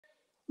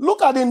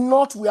Look at the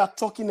North we are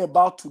talking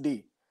about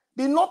today.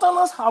 The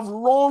Northerners have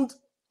ruled,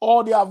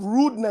 or they have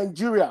ruled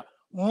Nigeria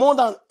more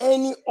than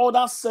any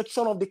other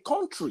section of the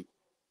country.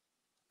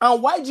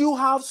 And why do you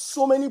have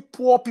so many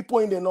poor people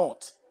in the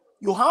North?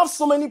 You have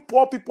so many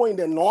poor people in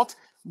the North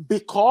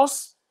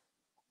because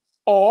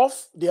of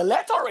the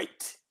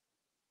electorate.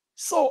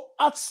 So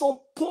at some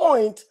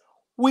point,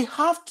 we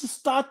have to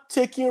start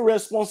taking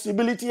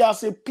responsibility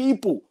as a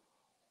people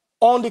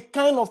on the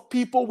kind of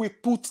people we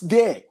put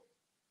there,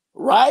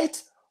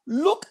 right?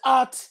 Look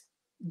at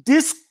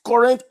this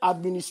current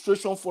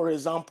administration, for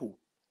example.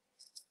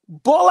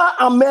 Bola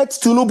Ahmed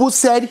Tinubu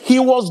said he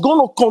was going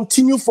to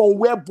continue from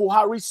where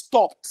Buhari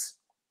stopped.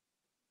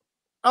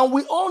 And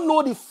we all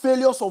know the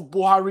failures of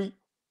Buhari.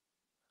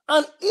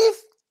 And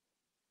if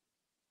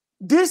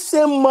this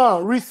same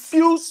man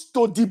refused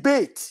to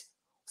debate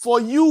for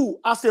you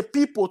as a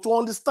people to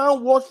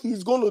understand what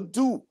he's going to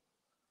do,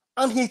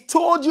 and he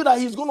told you that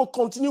he's going to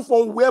continue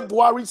from where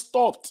Buhari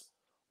stopped,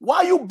 why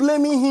are you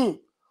blaming him?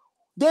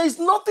 There is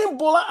nothing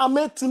Bola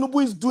Ahmed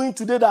Tinubu is doing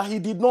today that he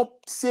did not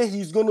say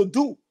he's going to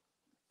do.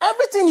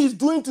 Everything he's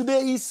doing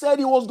today, he said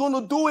he was going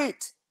to do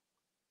it.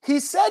 He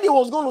said he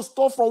was going to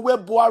stop from where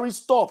Buhari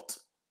stopped.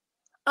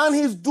 And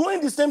he's doing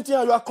the same thing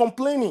and you are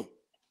complaining.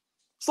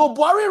 So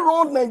Buhari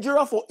ran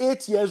Nigeria for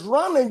 8 years,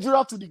 ran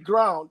Nigeria to the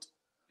ground,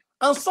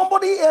 and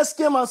somebody else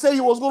came and said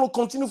he was going to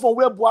continue from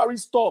where Buhari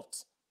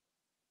stopped.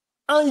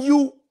 And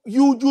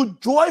you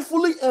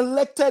joyfully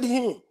elected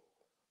him.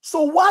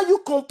 So why are you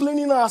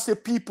complaining as a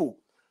people?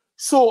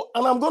 So,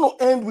 and I'm going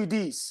to end with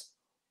this.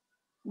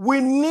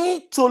 We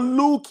need to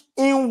look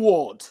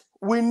inward.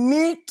 We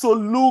need to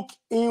look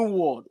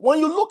inward. When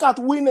you look at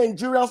we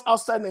Nigerians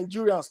outside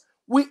Nigerians,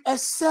 we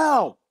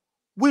excel.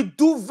 We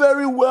do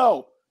very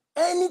well.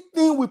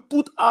 Anything we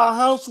put our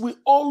hands, we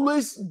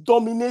always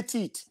dominate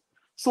it.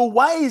 So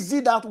why is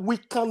it that we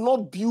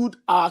cannot build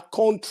our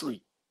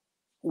country?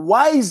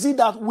 Why is it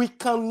that we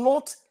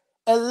cannot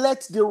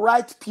elect the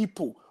right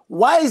people?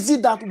 Why is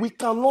it that we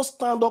cannot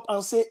stand up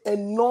and say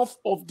enough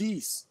of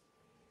this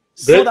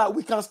so that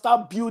we can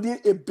start building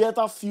a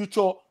better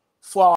future for our